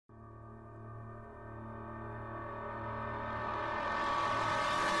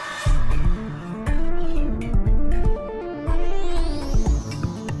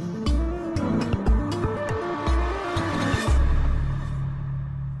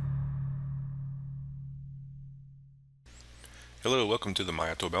Hello, welcome to the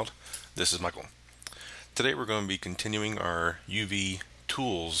Maya Toolbelt. This is Michael. Today we're going to be continuing our UV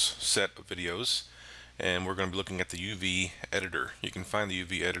tools set of videos, and we're going to be looking at the UV editor. You can find the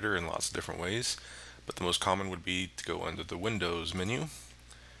UV editor in lots of different ways, but the most common would be to go under the Windows menu,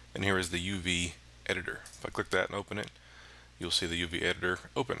 and here is the UV editor. If I click that and open it, you'll see the UV editor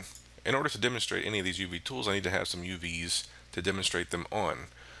open. In order to demonstrate any of these UV tools, I need to have some UVs to demonstrate them on.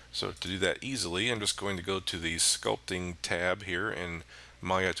 So to do that easily, I'm just going to go to the sculpting tab here in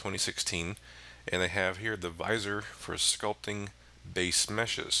Maya 2016, and they have here the visor for sculpting base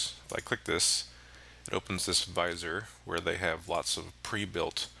meshes. If I click this, it opens this visor where they have lots of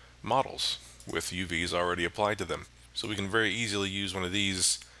pre-built models with UVs already applied to them. So we can very easily use one of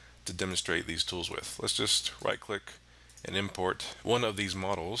these to demonstrate these tools with. Let's just right click and import one of these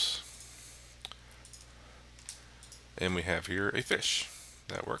models, and we have here a fish.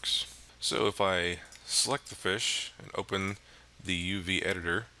 That works. So if I select the fish and open the UV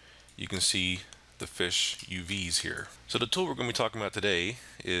editor, you can see the fish UVs here. So the tool we're going to be talking about today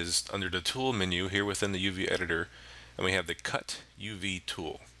is under the tool menu here within the UV editor, and we have the cut UV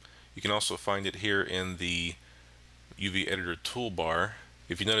tool. You can also find it here in the UV editor toolbar.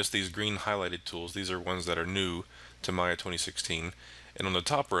 If you notice these green highlighted tools, these are ones that are new to Maya 2016. And on the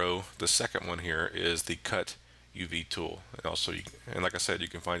top row, the second one here is the cut UV tool, and also and like I said, you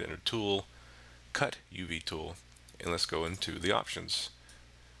can find it in a tool, cut UV tool. And let's go into the options.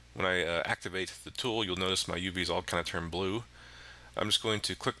 When I activate the tool, you'll notice my UVs all kind of turn blue. I'm just going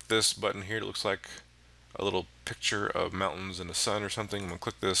to click this button here. It looks like a little picture of mountains and the sun or something. I'm going to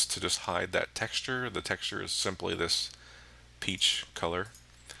click this to just hide that texture. The texture is simply this peach color.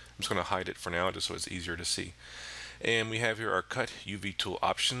 I'm just going to hide it for now just so it's easier to see. And we have here our cut UV tool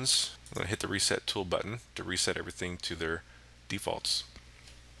options. I'm going to hit the reset tool button to reset everything to their defaults.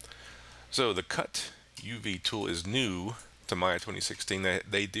 So the cut UV tool is new to Maya 2016.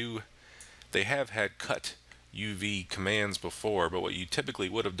 They have had cut UV commands before, but what you typically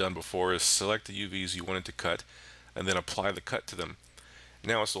would have done before is select the UVs you wanted to cut and then apply the cut to them.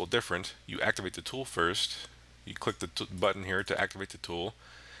 Now it's a little different. You activate the tool first. You click the button here to activate the tool.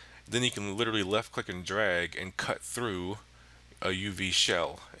 Then you can literally left click and drag and cut through a UV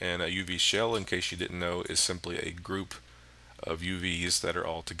shell. And a UV shell, in case you didn't know, is simply a group of UVs that are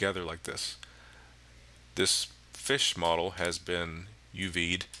all together like this. This fish model has been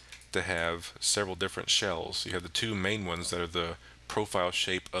UV'd to have several different shells. You have the two main ones that are the profile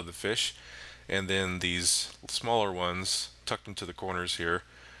shape of the fish, and then these smaller ones tucked into the corners here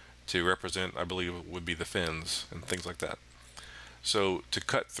to represent, I believe, would be the fins and things like that. So to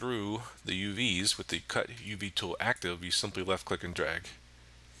cut through the UVs with the cut UV tool active, you simply left click and drag.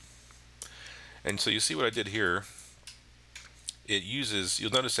 And so you see what I did here. It uses,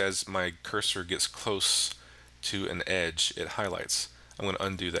 you'll notice as my cursor gets close to an edge, it highlights. I'm going to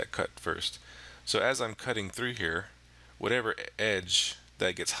undo that cut first. So as I'm cutting through here, whatever edge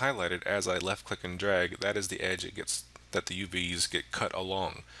that gets highlighted as I left click and drag, that is the edge that the UVs get cut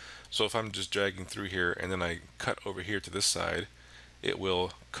along. So if I'm just dragging through here and then I cut over here to this side, it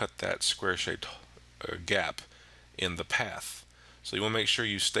will cut that square-shaped gap in the path. So you want to make sure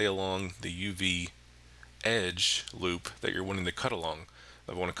you stay along the UV edge loop that you're wanting to cut along.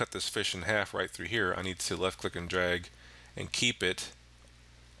 If I want to cut this fish in half right through here, I need to left click and drag and keep it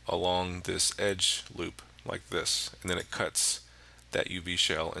along this edge loop like this, and then it cuts that UV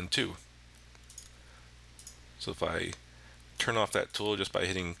shell in two. So if I turn off that tool just by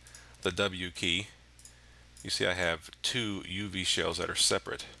hitting the W key, you see I have two UV shells that are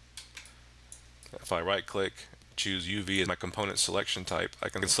separate. If I right click, choose UV as my component selection type, I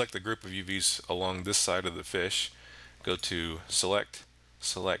can select the group of UVs along this side of the fish, go to select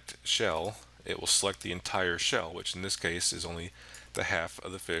shell. It will select the entire shell, which in this case is only the half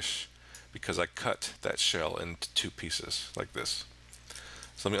of the fish because I cut that shell into two pieces like this.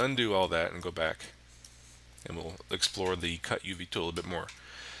 So let me undo all that and go back, and we'll explore the cut UV tool a bit more.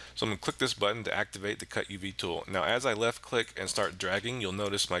 So I'm going to click this button to activate the cut UV tool. Now as I left click and start dragging, you'll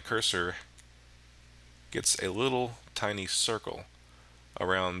notice my cursor gets a little tiny circle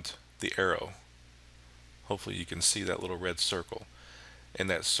around the arrow. Hopefully you can see that little red circle. And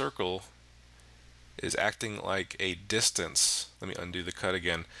that circle is acting like a distance. Let me undo the cut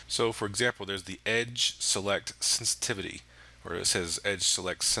again. So for example, there's the edge select sensitivity, or it says edge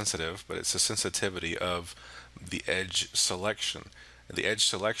select sensitive, but it's the sensitivity of the edge selection. The edge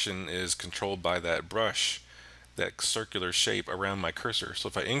selection is controlled by that brush, that circular shape around my cursor. So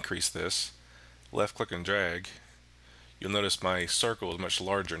if I increase this, left click and drag, you'll notice my circle is much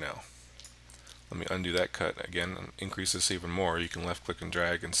larger now. Let me undo that cut again and increase this even more. You can left click and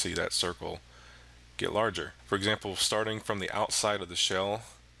drag and see that circle get larger. For example, starting from the outside of the shell,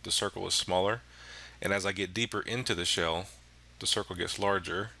 the circle is smaller, and as I get deeper into the shell, the circle gets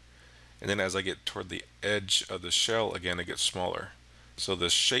larger, and then as I get toward the edge of the shell again, it gets smaller. So the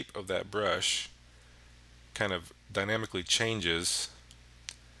shape of that brush kind of dynamically changes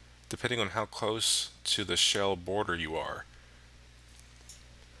depending on how close to the shell border you are.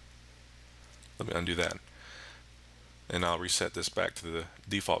 Let me undo that, and I'll reset this back to the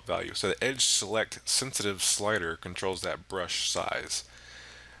default value. So the edge select sensitive slider controls that brush size.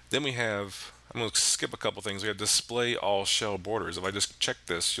 Then we have, I'm going to skip a couple things. We have display all shell borders. If I just check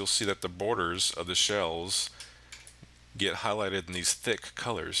this, you'll see that the borders of the shells get highlighted in these thick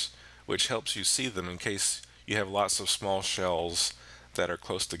colors, which helps you see them in case you have lots of small shells that are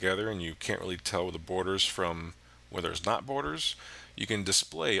close together and you can't really tell the borders from where there's not borders. You can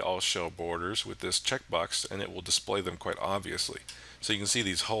display all shell borders with this checkbox and it will display them quite obviously. So you can see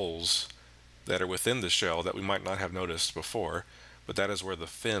these holes that are within the shell that we might not have noticed before, but that is where the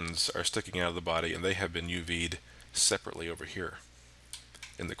fins are sticking out of the body, and they have been UV'd separately over here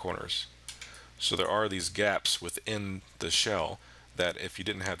in the corners. So there are these gaps within the shell that if you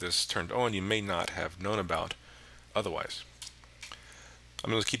didn't have this turned on, you may not have known about otherwise. I'm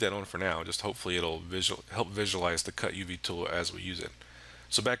going to keep that on for now, just hopefully it'll help visualize the cut UV tool as we use it.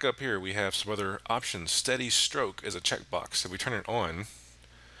 So back up here we have some other options. Steady stroke is a checkbox. If we turn it on,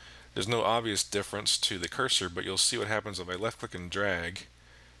 there's no obvious difference to the cursor, but you'll see what happens if I left click and drag.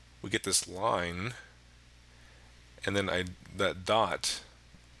 We get this line, and then that dot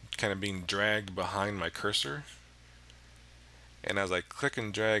kind of being dragged behind my cursor. And as I click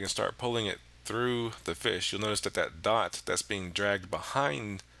and drag and start pulling it through the fish, you'll notice that that dot that's being dragged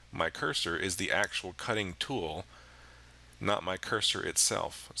behind my cursor is the actual cutting tool, not my cursor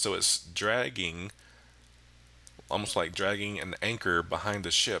itself. So it's dragging, almost like dragging an anchor behind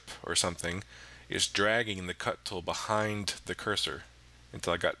the ship or something. It's dragging the cut tool behind the cursor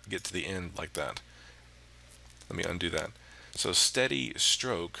until I get to the end like that. Let me undo that. So steady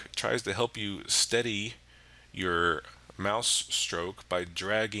stroke tries to help you steady your mouse stroke by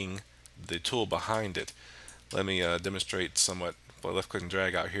dragging the tool behind it. Let me demonstrate somewhat. If I left click and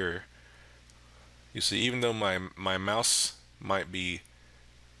drag out here, you see even though my mouse might be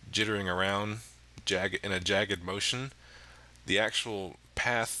jittering around in a jagged motion, the actual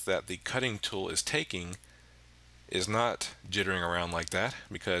path that the cutting tool is taking is not jittering around like that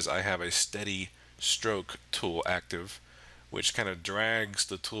because I have a steady stroke tool active, which kind of drags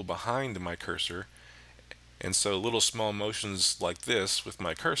the tool behind my cursor. And so little small motions like this with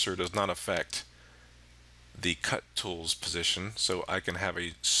my cursor does not affect the cut tool's position, so I can have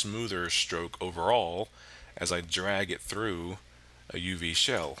a smoother stroke overall as I drag it through a UV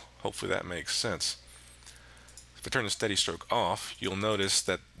shell. Hopefully that makes sense. If I turn the steady stroke off, you'll notice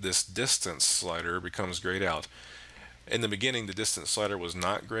that this distance slider becomes grayed out. In the beginning, the distance slider was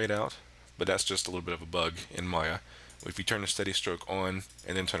not grayed out, but that's just a little bit of a bug in Maya. If you turn the steady stroke on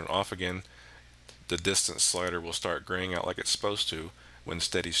and then turn it off again, the distance slider will start graying out like it's supposed to when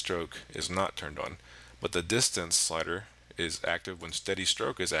steady stroke is not turned on. But the distance slider is active when steady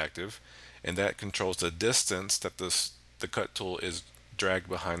stroke is active, and that controls the distance that the cut tool is dragged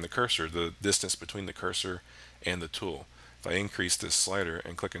behind the cursor, the distance between the cursor and the tool. If I increase this slider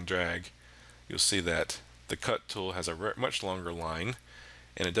and click and drag, you'll see that the cut tool has a much longer line,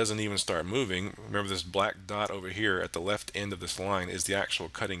 and it doesn't even start moving. Remember, this black dot over here at the left end of this line is the actual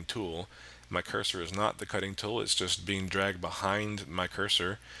cutting tool. My cursor is not the cutting tool, it's just being dragged behind my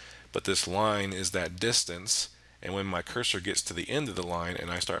cursor, but this line is that distance, and when my cursor gets to the end of the line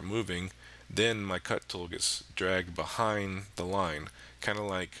and I start moving, then my cut tool gets dragged behind the line, kind of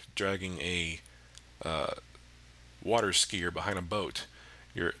like dragging a water skier behind a boat.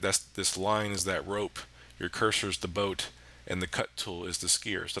 This line is that rope, your cursor's the boat, and the cut tool is the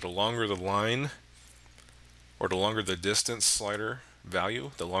skier. So the longer the line, or the longer the distance slider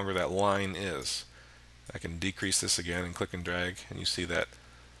value, the longer that line is. I can decrease this again and click and drag, and you see that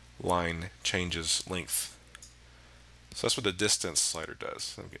line changes length. So that's what the distance slider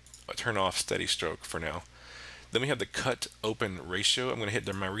does. I'll turn off steady stroke for now. Then we have the cut open ratio. I'm going to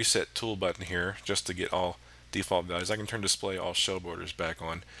hit my reset tool button here just to get all default values. I can turn display all shell borders back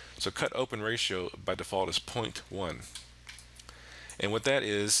on. So cut open ratio by default is 0.1. And what that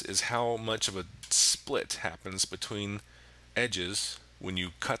is how much of a split happens between edges when you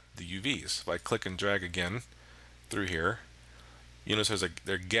cut the UVs. If I click and drag again through here, you notice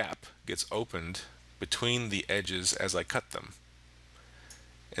their gap gets opened between the edges as I cut them.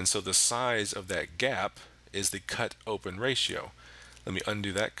 And so the size of that gap is the cut open ratio. Let me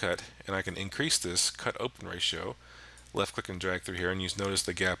undo that cut, and I can increase this cut open ratio. Left click and drag through here, and you notice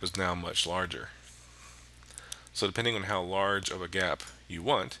the gap is now much larger. So depending on how large of a gap you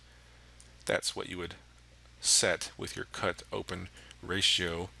want, that's what you would set with your cut open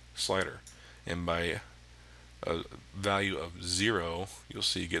ratio slider. And by a value of 0, you'll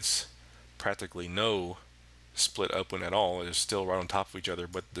see it gets practically no split open at all. It is still right on top of each other,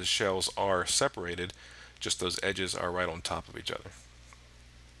 but the shells are separated, just those edges are right on top of each other.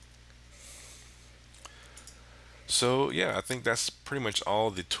 So yeah, I think that's pretty much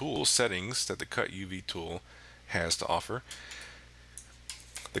all the tool settings that the Cut UV tool has to offer.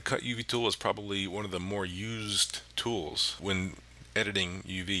 The Cut UV tool is probably one of the more used tools when editing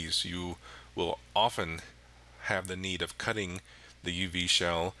UVs. You will often have the need of cutting the UV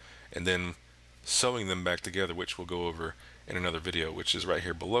shell and then sewing them back together, which we'll go over in another video, which is right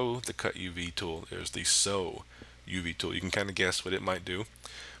here below the Cut UV tool. There's the Sew UV tool. You can kind of guess what it might do,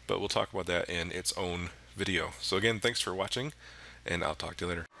 but we'll talk about that in its own video. So again, thanks for watching, and I'll talk to you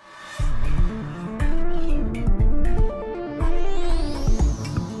later.